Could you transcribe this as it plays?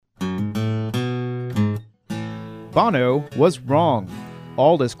Bono was wrong.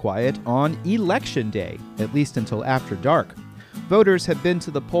 All is quiet on Election Day, at least until after dark. Voters have been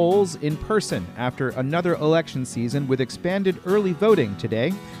to the polls in person after another election season with expanded early voting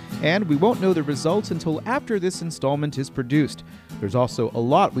today, and we won't know the results until after this installment is produced. There's also a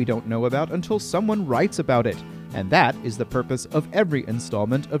lot we don't know about until someone writes about it, and that is the purpose of every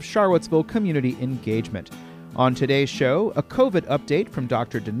installment of Charlottesville Community Engagement. On today's show, a COVID update from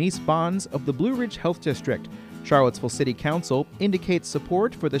Dr. Denise Bonds of the Blue Ridge Health District. Charlottesville City Council indicates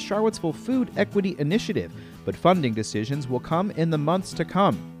support for the Charlottesville Food Equity Initiative, but funding decisions will come in the months to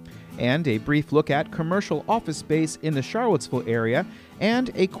come. And a brief look at commercial office space in the Charlottesville area,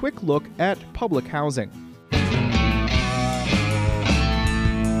 and a quick look at public housing.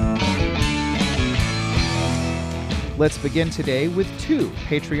 Let's begin today with two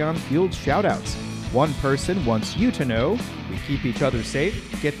Patreon-fueled shoutouts. One person wants you to know: we keep each other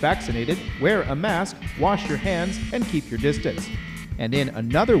safe, get vaccinated, wear a mask, wash your hands, and keep your distance. And in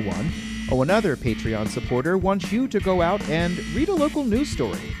another one, another Patreon supporter wants you to go out and read a local news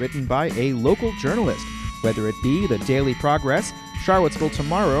story written by a local journalist, whether it be the Daily Progress, Charlottesville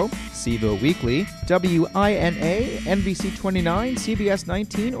Tomorrow, CVO Weekly, WINA, NBC 29, CBS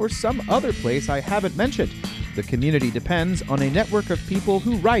 19, or some other place I haven't mentioned. The community depends on a network of people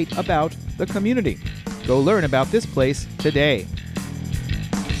who write about the community. Go learn about this place today.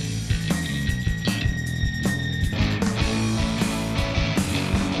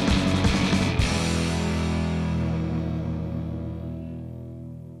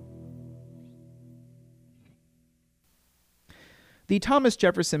 The Thomas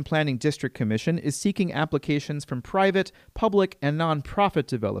Jefferson Planning District Commission is seeking applications from private, public, and nonprofit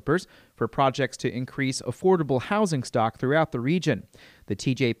developers for projects to increase affordable housing stock throughout the region. The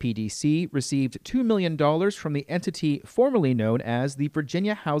TJPDC received $2 million from the entity formerly known as the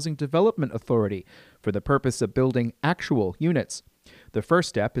Virginia Housing Development Authority for the purpose of building actual units. The first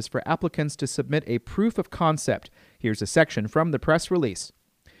step is for applicants to submit a proof of concept. Here's a section from the press release.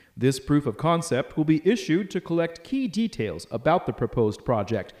 This proof of concept will be issued to collect key details about the proposed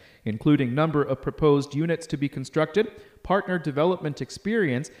project, including number of proposed units to be constructed, partner development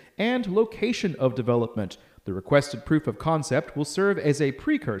experience, and location of development. The requested proof of concept will serve as a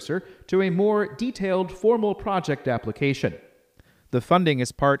precursor to a more detailed formal project application. The funding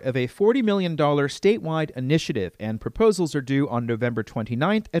is part of a $40 million statewide initiative, and proposals are due on November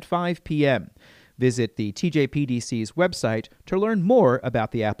 29th at 5 p.m. Visit the TJPDC's website to learn more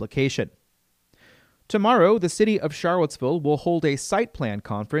about the application. Tomorrow, the City of Charlottesville will hold a site plan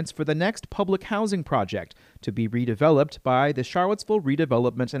conference for the next public housing project to be redeveloped by the Charlottesville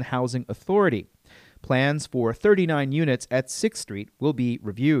Redevelopment and Housing Authority. Plans for 39 units at 6th Street will be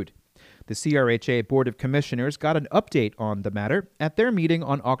reviewed. The CRHA Board of Commissioners got an update on the matter at their meeting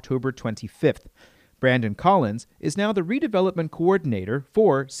on October 25th. Brandon Collins is now the redevelopment coordinator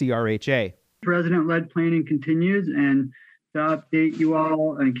for CRHA. Resident-led planning continues, and to update you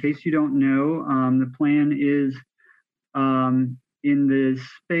all, in case you don't know, the plan is in the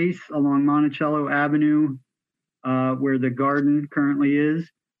space along Monticello Avenue where the garden currently is.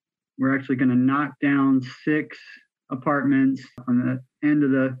 We're actually going to knock down 6 apartments on the end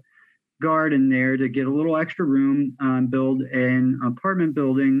of the garden there to get a little extra room, build an apartment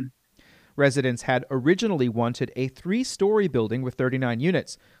building. Residents had originally wanted a 3-story building with 39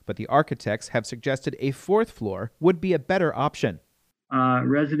 units, but the architects have suggested a 4th floor would be a better option.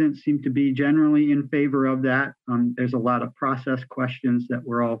 Residents seem to be generally in favor of that. There's a lot of process questions that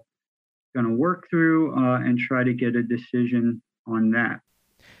we're all going to work through and try to get a decision on that.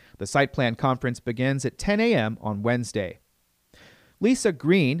 The site plan conference begins at 10 a.m. on Wednesday. Lisa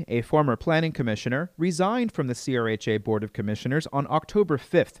Green, a former planning commissioner, resigned from the CRHA Board of Commissioners on October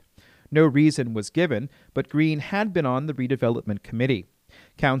 5th. No reason was given, but Green had been on the redevelopment committee.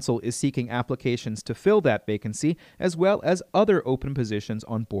 Council is seeking applications to fill that vacancy, as well as other open positions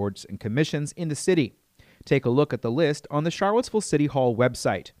on boards and commissions in the city. Take a look at the list on the Charlottesville City Hall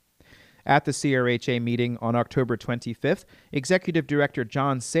website. At the CRHA meeting on October 25th, Executive Director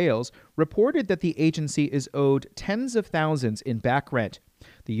John Sales reported that the agency is owed tens of thousands in back rent.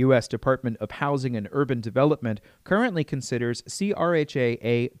 The U.S. Department of Housing and Urban Development currently considers CRHA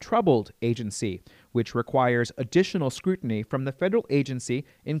a troubled agency, which requires additional scrutiny from the federal agency,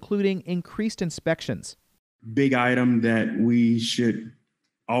 including increased inspections. Big item that we should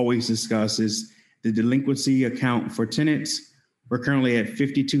always discuss is the delinquency account for tenants. We're currently at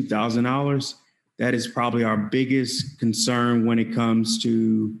 $52,000. That is probably our biggest concern when it comes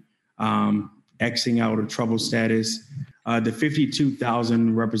to Xing out of trouble status. The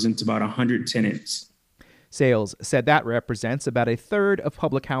 52,000 represents about 100 tenants. Sales said that represents about a third of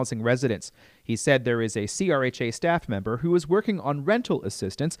public housing residents. He said there is a CRHA staff member who is working on rental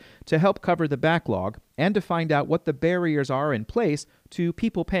assistance to help cover the backlog and to find out what the barriers are in place to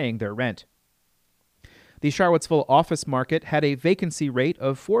people paying their rent. The Charlottesville office market had a vacancy rate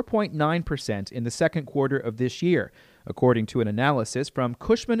of 4.9% in the second quarter of this year, according to an analysis from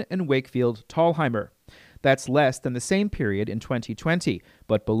Cushman & Wakefield Thalheimer. That's less than the same period in 2020,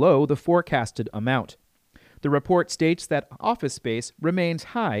 but below the forecasted amount. The report states that office space remains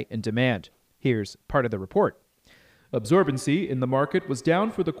high in demand. Here's part of the report. Absorbency in the market was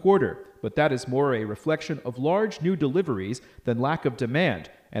down for the quarter, but that is more a reflection of large new deliveries than lack of demand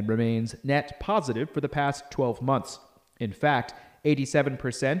and remains net positive for the past 12 months. In fact,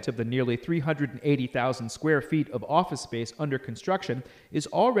 87% of the nearly 380,000 square feet of office space under construction is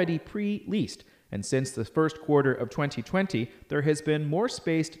already pre-leased, and since the first quarter of 2020, there has been more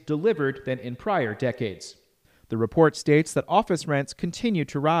space delivered than in prior decades. The report states that office rents continue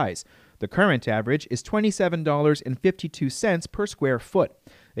to rise. The current average is $27.52 per square foot,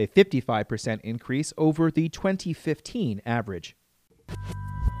 a 55% increase over the 2015 average.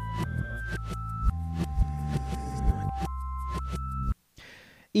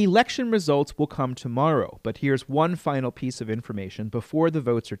 Election results will come tomorrow, but here's one final piece of information before the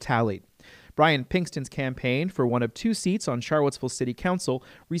votes are tallied. Brian Pinkston's campaign for one of two seats on Charlottesville City Council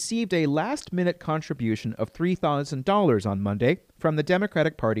received a last-minute contribution of $3,000 on Monday from the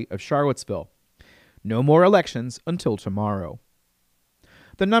Democratic Party of Charlottesville. No more elections until tomorrow.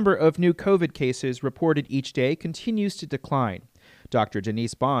 The number of new COVID cases reported each day continues to decline. Dr.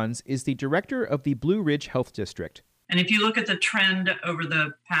 Denise Bonds is the director of the Blue Ridge Health District. And if you look at the trend over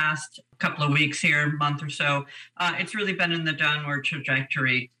the past couple of weeks here, month or so, it's really been in the downward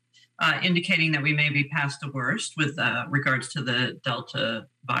trajectory, indicating that we may be past the worst with regards to the Delta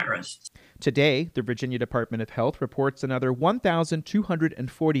virus. Today, the Virginia Department of Health reports another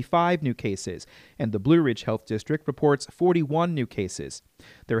 1,245 new cases, and the Blue Ridge Health District reports 41 new cases.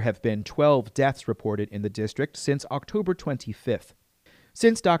 There have been 12 deaths reported in the district since October 25th.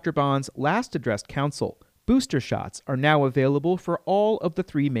 Since Dr. Bonds last addressed council, booster shots are now available for all of the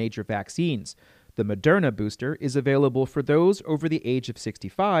three major vaccines. The Moderna booster is available for those over the age of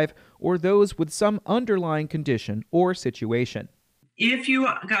 65 or those with some underlying condition or situation. If you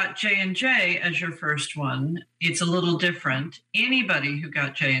got J&J as your first one, it's a little different. Anybody who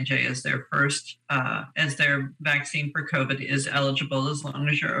got J&J as their first, as their vaccine for COVID is eligible as long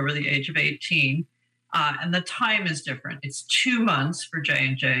as you're over the age of 18. And the time is different. It's 2 months for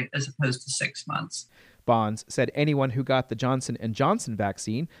J&J as opposed to 6 months. Bonds said anyone who got the Johnson & Johnson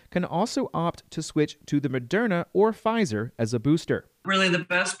vaccine can also opt to switch to the Moderna or Pfizer as a booster. Really, the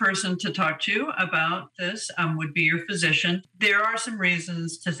best person to talk to about this would be your physician. There are some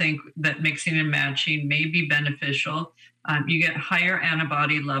reasons to think that mixing and matching may be beneficial. You get higher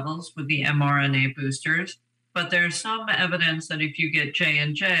antibody levels with the mRNA boosters, but there's some evidence that if you get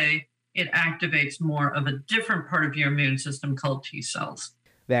J&J, it activates more of a different part of your immune system called T cells.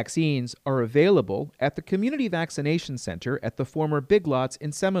 Vaccines are available at the Community Vaccination Center at the former Big Lots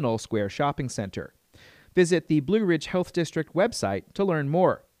in Seminole Square Shopping Center. Visit the Blue Ridge Health District website to learn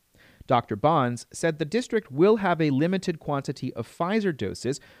more. Dr. Bonds said the district will have a limited quantity of Pfizer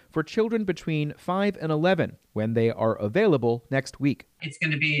doses for children between 5 and 11 when they are available next week. It's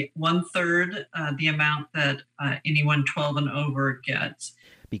going to be 1/3 the amount that anyone 12 and over gets.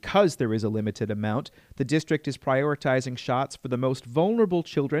 Because there is a limited amount, the district is prioritizing shots for the most vulnerable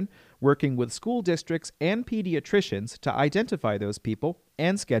children, working with school districts and pediatricians to identify those people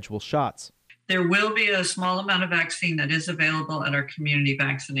and schedule shots. There will be a small amount of vaccine that is available at our community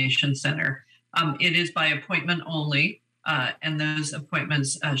vaccination center. It is by appointment only, and those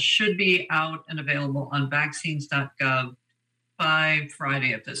appointments should be out and available on vaccines.gov by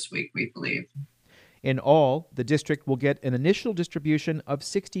Friday of this week, we believe. In all, the district will get an initial distribution of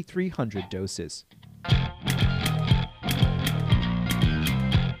 6,300 doses.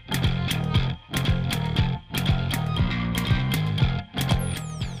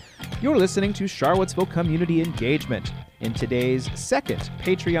 You're listening to Charlottesville Community Engagement in today's second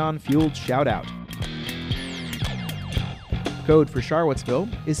Patreon-fueled shoutout. Code for Charlottesville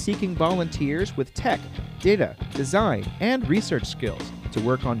is seeking volunteers with tech, data, design, and research skills to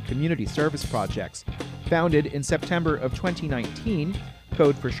work on community service projects. Founded in September of 2019,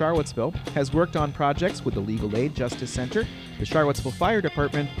 Code for Charlottesville has worked on projects with the Legal Aid Justice Center, the Charlottesville Fire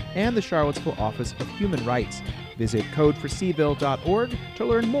Department, and the Charlottesville Office of Human Rights. Visit codeforcville.org to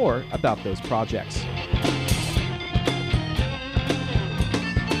learn more about those projects.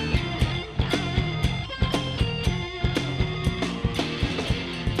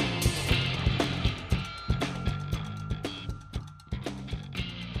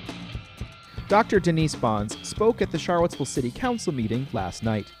 Dr. Denise Bonds spoke at the Charlottesville City Council meeting last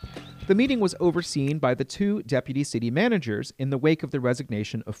night. The meeting was overseen by the two deputy city managers in the wake of the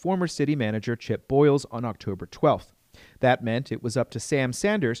resignation of former city manager Chip Boyles on October 12th. That meant it was up to Sam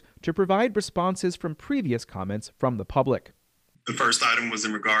Sanders to provide responses from previous comments from the public. The first item was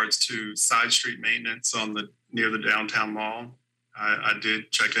in regards to side street maintenance near the downtown mall. I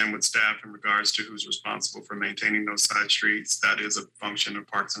did check in with staff in regards to who's responsible for maintaining those side streets. That is a function of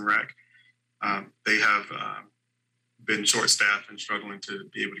Parks and Rec. They have been short-staffed and struggling to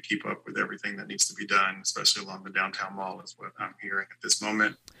be able to keep up with everything that needs to be done, especially along the downtown mall is what I'm hearing at this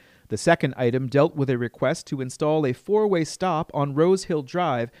moment. The second item dealt with a request to install a four-way stop on Rose Hill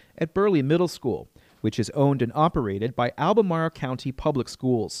Drive at Burley Middle School, which is owned and operated by Albemarle County Public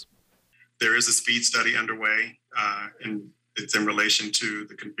Schools. There is a speed study underway, and it's in relation to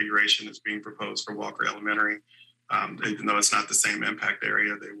the configuration that's being proposed for Walker Elementary. Even though it's not the same impact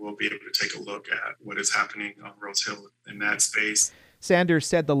area, they will be able to take a look at what is happening on Rose Hill in that space. Sanders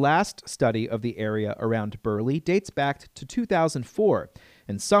said the last study of the area around Burley dates back to 2004,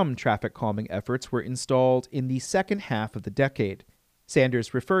 and some traffic calming efforts were installed in the second half of the decade.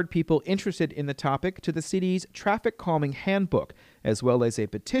 Sanders referred people interested in the topic to the city's traffic calming handbook, as well as a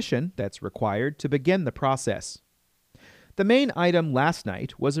petition that's required to begin the process. The main item last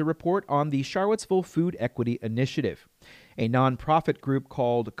night was a report on the Charlottesville Food Equity Initiative. A nonprofit group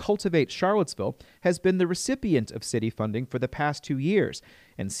called Cultivate Charlottesville has been the recipient of city funding for the past 2 years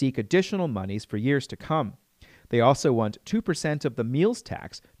and seek additional monies for years to come. They also want 2% of the meals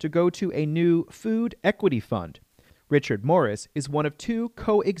tax to go to a new food equity fund. Richard Morris is one of two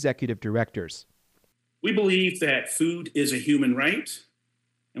co-executive directors. We believe that food is a human right,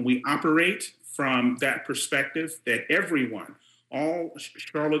 and we operate from that perspective that everyone, all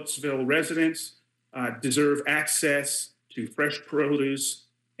Charlottesville residents, deserve access to fresh produce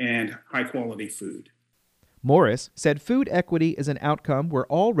and high-quality food. Morris said food equity is an outcome where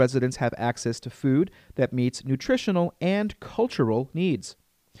all residents have access to food that meets nutritional and cultural needs.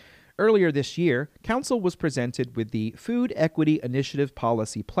 Earlier this year, Council was presented with the Food Equity Initiative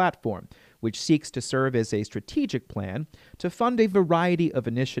Policy Platform, which seeks to serve as a strategic plan to fund a variety of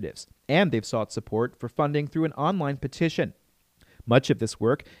initiatives, and they've sought support for funding through an online petition. Much of this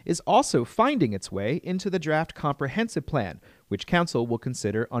work is also finding its way into the draft comprehensive plan, which Council will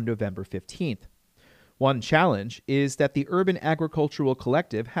consider on November 15th. One challenge is that the Urban Agricultural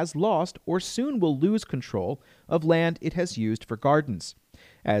Collective has lost or soon will lose control of land it has used for gardens.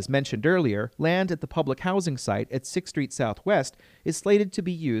 As mentioned earlier, land at the public housing site at 6th Street Southwest is slated to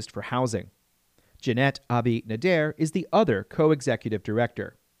be used for housing. Jeanette Abi-Nader is the other co-executive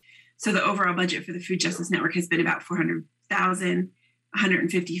director. So the overall budget for the Food Justice Network has been about $400,000.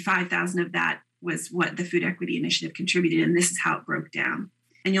 $155,000 of that was what the Food Equity Initiative contributed, and this is how it broke down.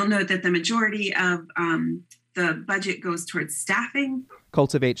 And you'll note that the majority of the budget goes towards staffing.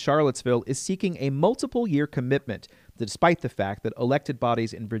 Cultivate Charlottesville is seeking a multiple-year commitment, despite the fact that elected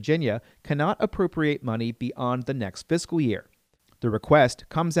bodies in Virginia cannot appropriate money beyond the next fiscal year. The request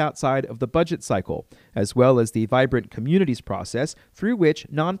comes outside of the budget cycle, as well as the Vibrant Communities process through which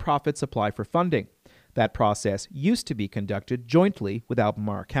nonprofits apply for funding. That process used to be conducted jointly with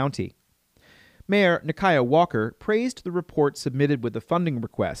Albemarle County. Mayor Nikaya Walker praised the report submitted with the funding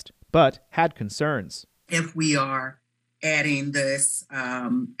request, but had concerns. If we are adding this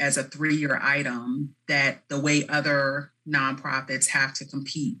as a 3-year item, that the way other nonprofits have to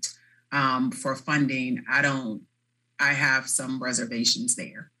compete for funding, I have some reservations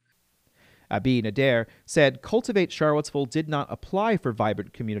there. Abi-Nader said Cultivate Charlottesville did not apply for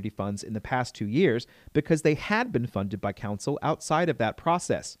Vibrant Community Funds in the past 2 years because they had been funded by Council outside of that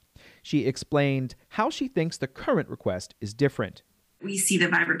process. She explained how she thinks the current request is different. We see the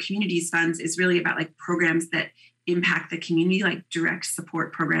Vibrant Communities Funds is really about programs that impact the community, like direct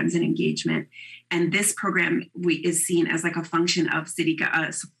support programs and engagement. And this program is seen as a function of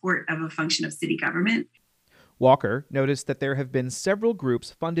support of a function of city government. Walker noticed that there have been several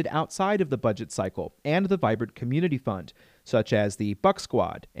groups funded outside of the budget cycle and the Vibrant Community Fund, such as the Buck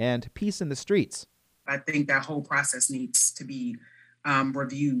Squad and Peace in the Streets. I think that whole process needs to be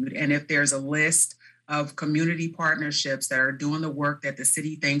reviewed. And if there's a list of community partnerships that are doing the work that the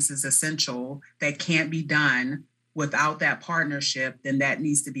city thinks is essential that can't be done without that partnership, then that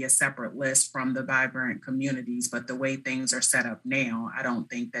needs to be a separate list from the Vibrant Communities. But the way things are set up now, I don't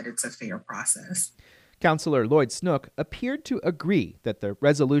think that it's a fair process. Councillor Lloyd Snook appeared to agree that the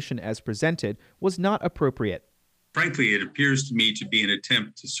resolution as presented was not appropriate. Frankly, it appears to me to be an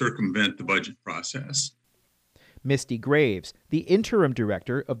attempt to circumvent the budget process. Misty Graves, the interim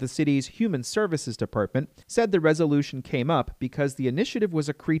director of the city's Human Services Department, said the resolution came up because the initiative was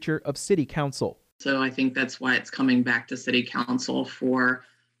a creature of City Council. So I think that's why it's coming back to City Council for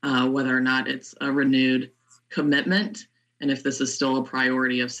whether or not it's a renewed commitment and if this is still a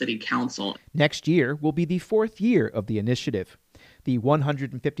priority of City Council. Next year will be the 4th year of the initiative. The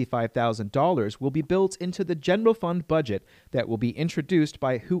 $155,000 will be built into the general fund budget that will be introduced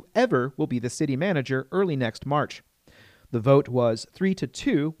by whoever will be the city manager early next March. The vote was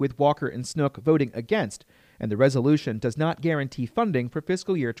 3-2, with Walker and Snook voting against, and the resolution does not guarantee funding for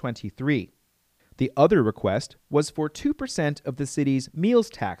fiscal year 23. The other request was for 2% of the city's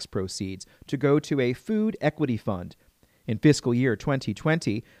meals tax proceeds to go to a food equity fund. In fiscal year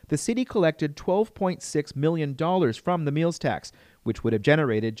 2020, the city collected $12.6 million from the meals tax, which would have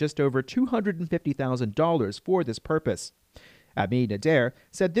generated just over $250,000 for this purpose. Ami Nader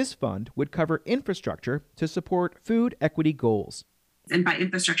said this fund would cover infrastructure to support food equity goals. And by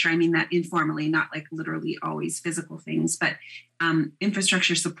infrastructure, I mean that informally, not like literally always physical things, but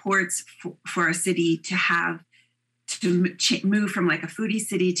infrastructure supports for a city to have to move from like a foodie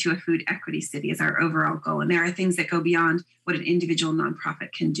city to a food equity city is our overall goal. And there are things that go beyond what an individual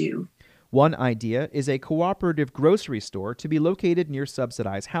nonprofit can do. One idea is a cooperative grocery store to be located near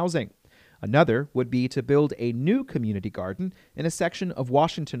subsidized housing. Another would be to build a new community garden in a section of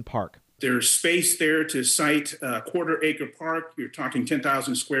Washington Park. There's space there to site a quarter-acre park. You're talking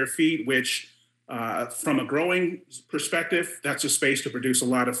 10,000 square feet, which from a growing perspective, that's a space to produce a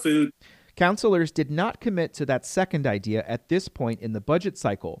lot of food. Councilors did not commit to that second idea at this point in the budget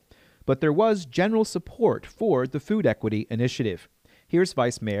cycle, but there was general support for the food equity initiative. Here's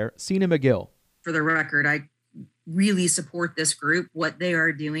Vice Mayor Sina McGill. For the record, I really support this group. What they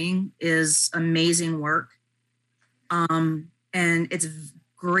are doing is amazing work, and it's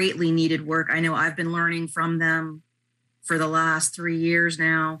greatly needed work. I know I've been learning from them for the last 3 years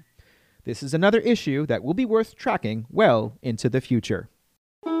now. This is another issue that will be worth tracking well into the future.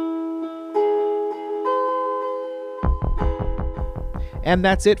 And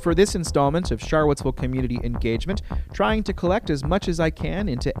that's it for this installment of Charlottesville Community Engagement, trying to collect as much as I can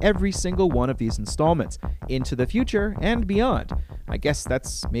into every single one of these installments, into the future and beyond. I guess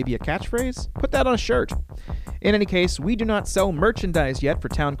that's maybe a catchphrase? Put that on a shirt. In any case, we do not sell merchandise yet for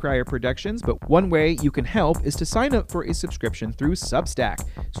Town Crier Productions, but one way you can help is to sign up for a subscription through Substack.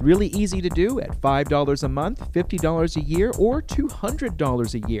 It's really easy to do at $5 a month, $50 a year, or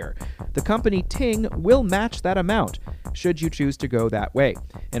 $200 a year. The company Ting will match that amount, should you choose to go that way.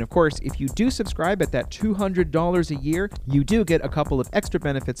 And of course, if you do subscribe at that $200 a year, you do get a couple of extra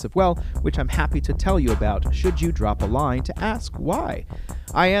benefits as well, which I'm happy to tell you about should you drop a line to ask why.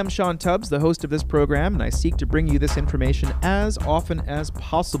 I am Sean Tubbs, the host of this program, and I seek to bring you this information as often as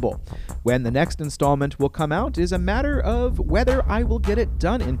possible. When the next installment will come out is a matter of whether I will get it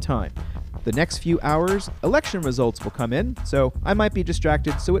done in time. The next few hours, election results will come in, so I might be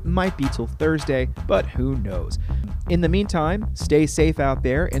distracted, so it might be till Thursday, but who knows. In the meantime, stay safe out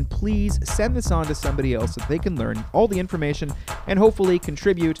there, and please send this on to somebody else so they can learn all the information and hopefully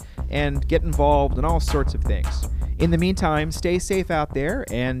contribute and get involved in all sorts of things. In the meantime, stay safe out there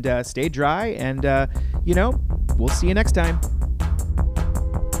and stay dry, and, we'll see you next time.